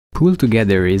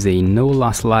PoolTogether is a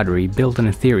no-loss lottery built on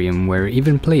Ethereum where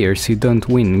even players who don't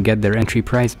win get their entry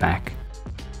prize back.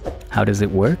 How does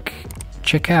it work?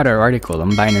 Check out our article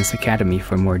on Binance Academy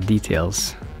for more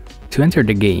details. To enter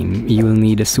the game, you will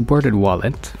need a supported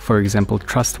wallet, for example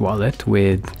Trust Wallet,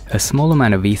 with a small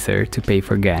amount of Ether to pay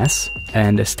for gas,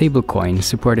 and a stablecoin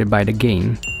supported by the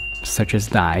game, such as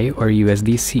DAI or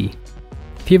USDC.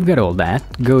 If you've got all that,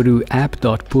 go to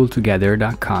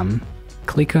app.pooltogether.com,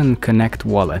 click on Connect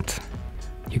Wallet.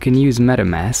 You can use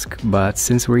MetaMask, but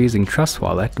since we're using Trust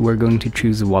Wallet, we're going to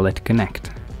choose Wallet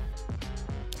Connect.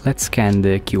 Let's scan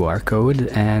the QR code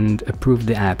and approve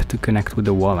the app to connect with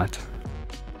the wallet.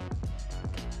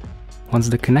 Once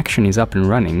the connection is up and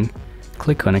running,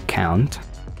 click on Account,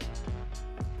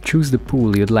 choose the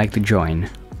pool you'd like to join,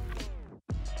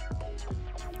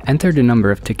 enter the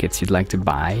number of tickets you'd like to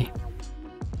buy,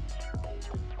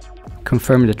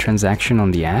 confirm the transaction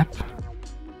on the app.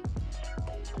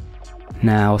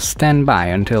 Now stand by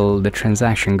until the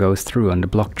transaction goes through on the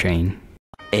blockchain.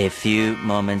 A few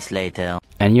moments later.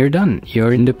 And you're done,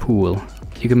 you're in the pool.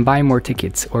 You can buy more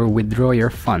tickets or withdraw your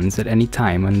funds at any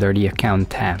time under the Account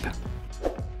tab.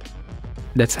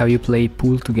 That's how you play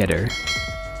PoolTogether.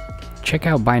 Check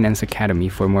out Binance Academy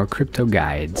for more crypto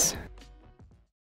guides.